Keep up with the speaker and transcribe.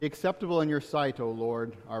Be acceptable in your sight, O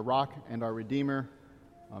Lord, our rock and our redeemer.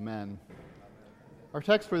 Amen. Our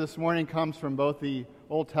text for this morning comes from both the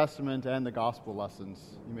Old Testament and the Gospel lessons.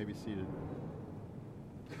 You may be seated.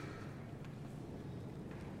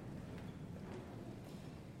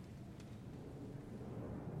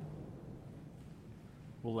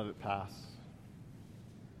 We'll let it pass.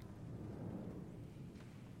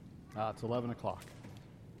 It's 11 o'clock.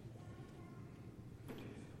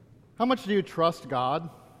 How much do you trust God?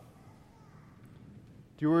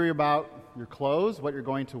 Do you worry about your clothes, what you're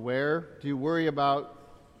going to wear? Do you worry about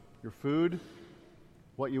your food,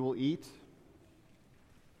 what you will eat?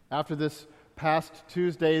 After this past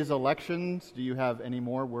Tuesday's elections, do you have any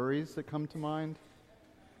more worries that come to mind?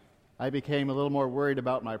 I became a little more worried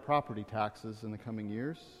about my property taxes in the coming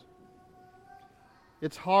years.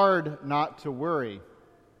 It's hard not to worry.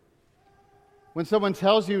 When someone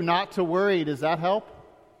tells you not to worry, does that help?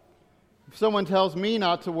 If someone tells me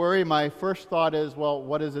not to worry, my first thought is, well,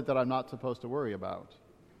 what is it that I'm not supposed to worry about?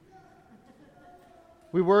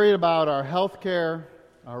 We worry about our health care,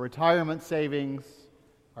 our retirement savings,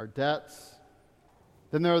 our debts.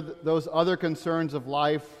 Then there are those other concerns of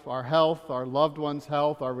life, our health, our loved ones'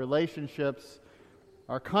 health, our relationships,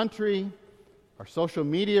 our country, our social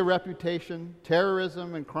media reputation,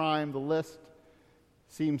 terrorism and crime. The list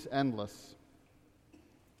seems endless.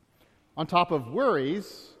 On top of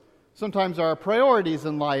worries, sometimes our priorities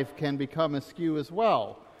in life can become askew as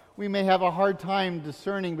well. We may have a hard time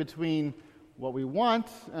discerning between what we want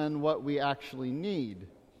and what we actually need.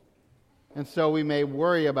 And so we may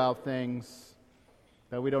worry about things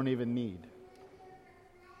that we don't even need.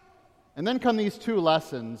 And then come these two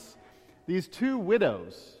lessons, these two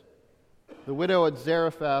widows, the widow at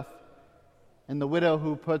Zarephath and the widow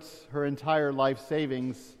who puts her entire life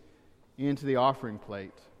savings into the offering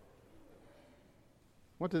plate.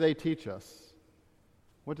 What do they teach us?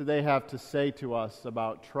 What do they have to say to us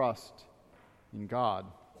about trust in God?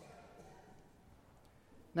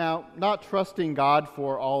 Now, not trusting God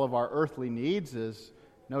for all of our earthly needs is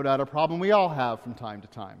no doubt a problem we all have from time to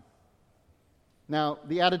time. Now,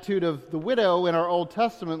 the attitude of the widow in our Old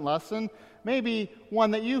Testament lesson may be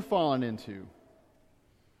one that you've fallen into.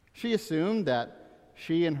 She assumed that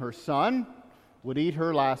she and her son would eat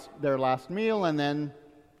their last meal and then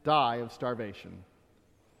die of starvation.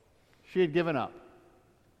 She had given up.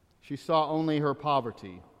 She saw only her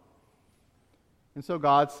poverty. And so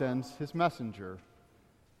God sends his messenger,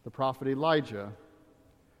 the prophet Elijah,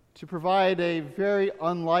 to provide a very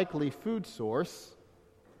unlikely food source,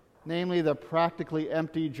 namely the practically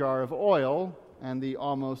empty jar of oil and the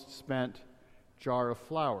almost spent jar of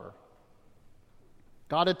flour.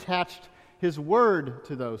 God attached his word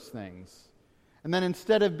to those things. And then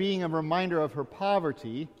instead of being a reminder of her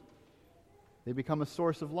poverty, they become a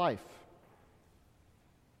source of life.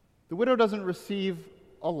 The widow doesn't receive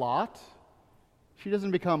a lot. She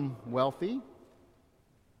doesn't become wealthy.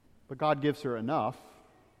 But God gives her enough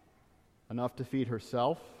to feed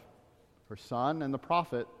herself, her son, and the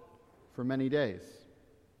prophet for many days.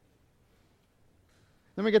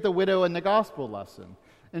 Then we get the widow in the gospel lesson.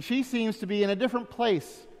 And she seems to be in a different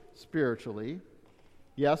place spiritually.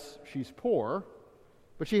 Yes, she's poor,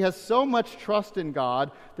 but she has so much trust in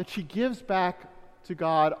God that she gives back to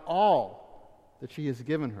God all that she has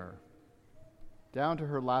given her, down to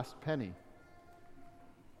her last penny.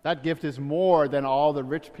 That gift is more than all the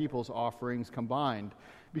rich people's offerings combined,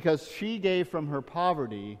 because she gave from her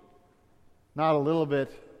poverty, not a little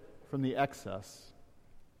bit from the excess.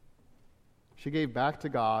 She gave back to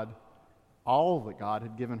God all that God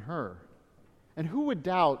had given her. And who would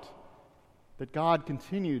doubt that God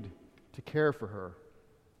continued to care for her?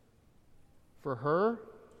 For her,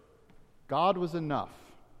 God was enough.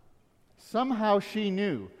 Somehow she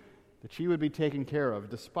knew that she would be taken care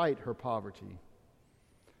of despite her poverty.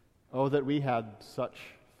 Oh, that we had such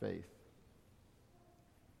faith.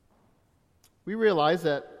 We realize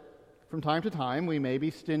that from time to time we may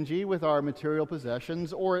be stingy with our material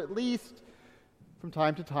possessions, or at least from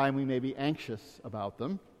time to time we may be anxious about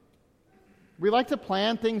them. We like to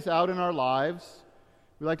plan things out in our lives.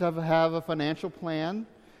 We like to have a financial plan.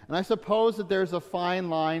 And I suppose that there's a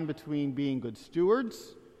fine line between being good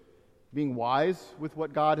stewards, being wise with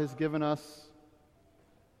what God has given us,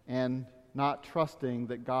 and not trusting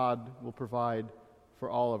that God will provide for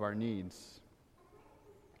all of our needs.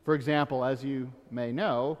 For example, as you may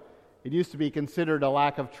know, it used to be considered a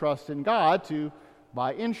lack of trust in God to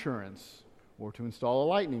buy insurance or to install a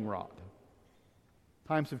lightning rod.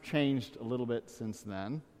 Times have changed a little bit since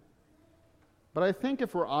then. But I think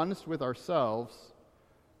if we're honest with ourselves,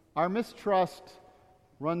 our mistrust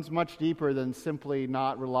runs much deeper than simply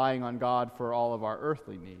not relying on God for all of our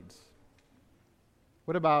earthly needs.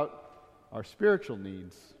 What about our spiritual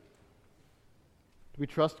needs? Do we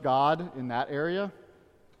trust God in that area?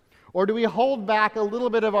 Or do we hold back a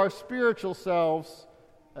little bit of our spiritual selves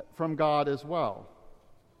from God as well?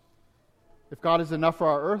 If God is enough for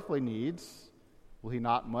our earthly needs, will He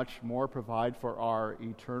not much more provide for our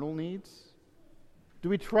eternal needs? Do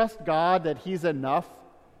we trust God that He's enough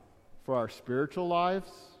for our spiritual lives,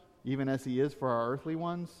 even as He is for our earthly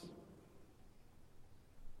ones?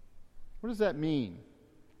 What does that mean?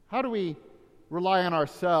 How do we rely on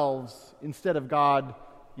ourselves instead of God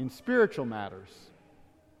in spiritual matters?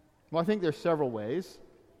 Well, I think there's several ways.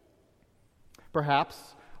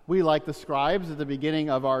 Perhaps we, like the scribes at the beginning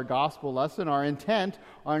of our gospel lesson, are intent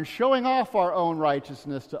on showing off our own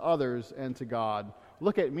righteousness to others and to God.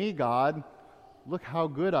 Look at me, God. Look how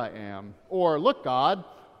good I am. Or, look, God,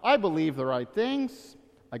 I believe the right things.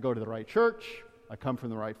 I go to the right church. I come from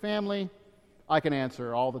the right family. I can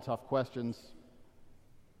answer all the tough questions.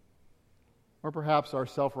 Or perhaps our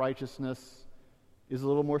self-righteousness is a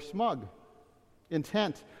little more smug,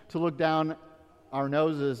 intent to look down our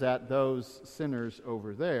noses at those sinners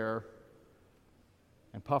over there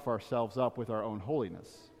and puff ourselves up with our own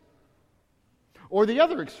holiness. Or the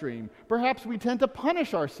other extreme, perhaps we tend to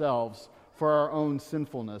punish ourselves for our own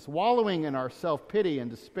sinfulness, wallowing in our self-pity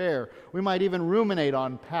and despair. We might even ruminate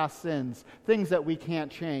on past sins, things that we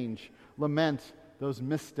can't change, lament those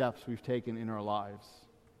missteps we've taken in our lives.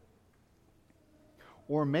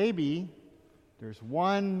 Or maybe there's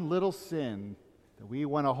one little sin that we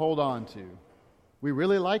want to hold on to. We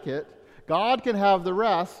really like it. God can have the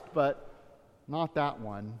rest, but not that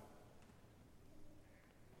one.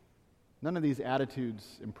 None of these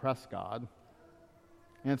attitudes impress God.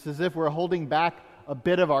 And it's as if we're holding back a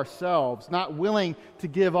bit of ourselves, not willing to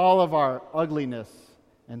give all of our ugliness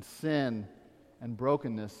and sin and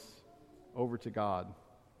brokenness over to God.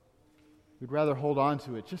 We'd rather hold on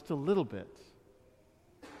to it just a little bit.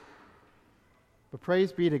 But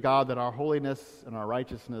praise be to God that our holiness and our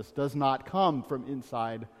righteousness does not come from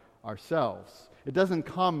inside ourselves. It doesn't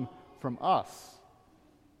come from us.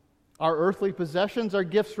 Our earthly possessions are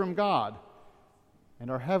gifts from God,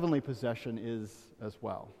 and our heavenly possession is as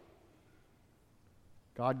well.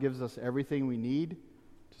 God gives us everything we need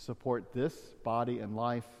to support this body and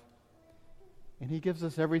life, and He gives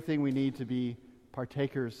us everything we need to be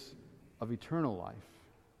partakers of eternal life.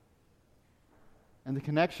 And the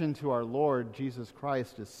connection to our Lord Jesus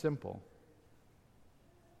Christ is simple.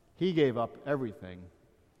 He gave up everything.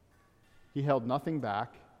 He held nothing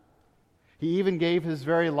back. He even gave His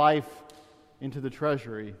very life into the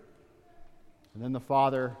treasury. And then the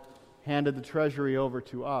Father handed the treasury over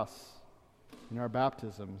to us in our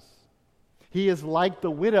baptisms. He is like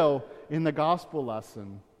the widow in the gospel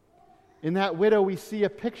lesson. In that widow, we see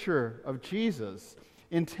a picture of Jesus,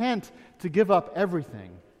 intent to give up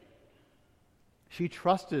everything. She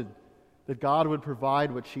trusted that God would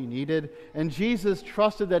provide what she needed, and Jesus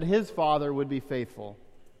trusted that His Father would be faithful.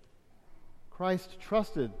 Christ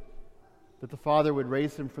trusted that the Father would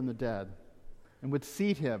raise Him from the dead and would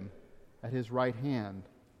seat Him at His right hand.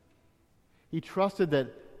 He trusted that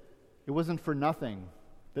it wasn't for nothing,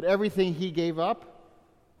 that everything He gave up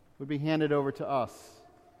would be handed over to us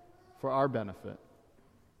for our benefit.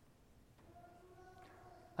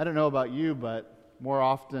 I don't know about you, but more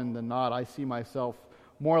often than not, I see myself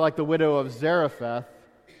more like the widow of Zarephath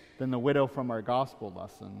than the widow from our gospel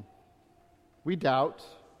lesson. We doubt.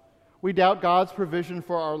 We doubt God's provision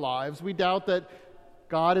for our lives. We doubt that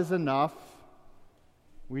God is enough.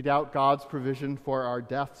 We doubt God's provision for our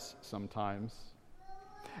deaths sometimes.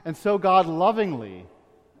 And so God lovingly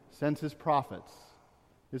sends His prophets,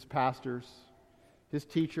 His pastors, His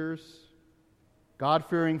teachers,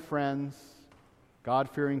 God-fearing friends,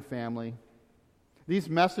 God-fearing family. These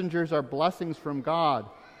messengers are blessings from God,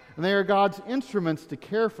 and they are God's instruments to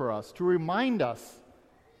care for us, to remind us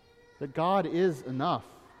that God is enough.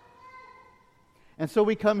 And so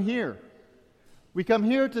we come here. We come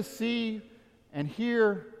here to see and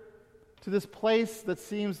hear, to this place that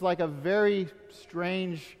seems like a very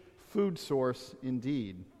strange food source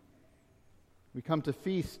indeed. We come to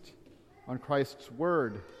feast on Christ's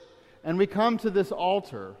Word, and we come to this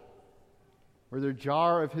altar where the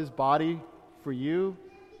jar of His body for you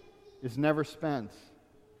is never spent,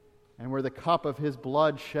 and where the cup of His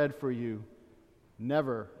blood shed for you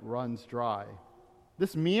never runs dry.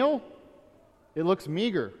 This meal, it looks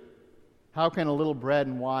meager. How can a little bread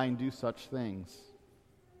and wine do such things?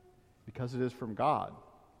 Because it is from God.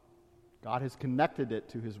 God has connected it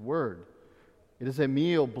to His Word. It is a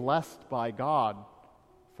meal blessed by God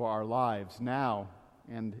for our lives now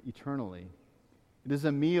and eternally. It is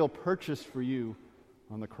a meal purchased for you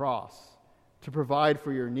on the cross to provide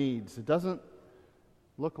for your needs. It doesn't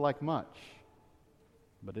look like much,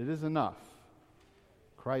 but it is enough.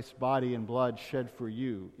 Christ's body and blood shed for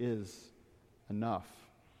you is enough.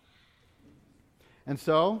 And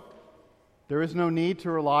so, there is no need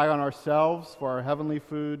to rely on ourselves for our heavenly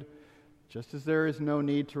food, just as there is no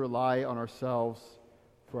need to rely on ourselves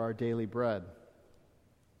for our daily bread.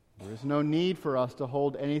 There is no need for us to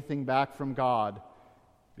hold anything back from God,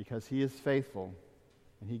 because He is faithful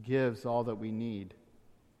and He gives all that we need.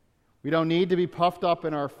 We don't need to be puffed up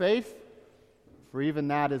in our faith, for even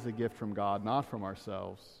that is a gift from God, not from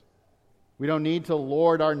ourselves. We don't need to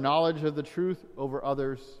lord our knowledge of the truth over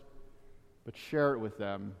others, but share it with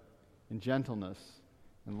them in gentleness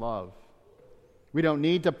and love. We don't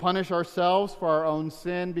need to punish ourselves for our own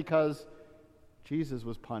sin, because Jesus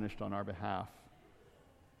was punished on our behalf.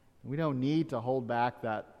 We don't need to hold back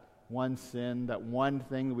that one sin, that one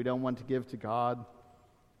thing that we don't want to give to God,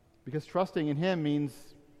 because trusting in Him means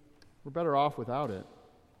we're better off without it.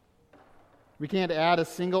 We can't add a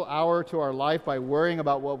single hour to our life by worrying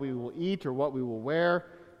about what we will eat or what we will wear,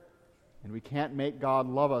 and we can't make God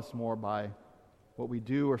love us more by what we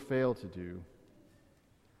do or fail to do,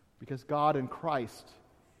 because God in Christ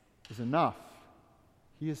is enough.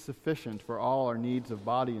 He is sufficient for all our needs of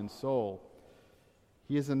body and soul.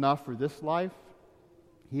 He is enough for this life.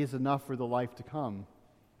 He is enough for the life to come.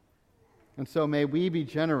 And so may we be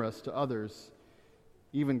generous to others,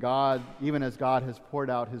 even as God has poured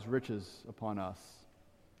out His riches upon us.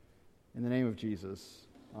 In the name of Jesus,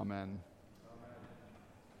 amen.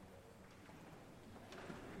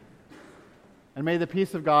 And may the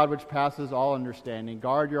peace of God, which passes all understanding,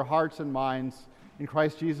 guard your hearts and minds in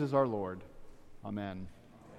Christ Jesus our Lord. Amen.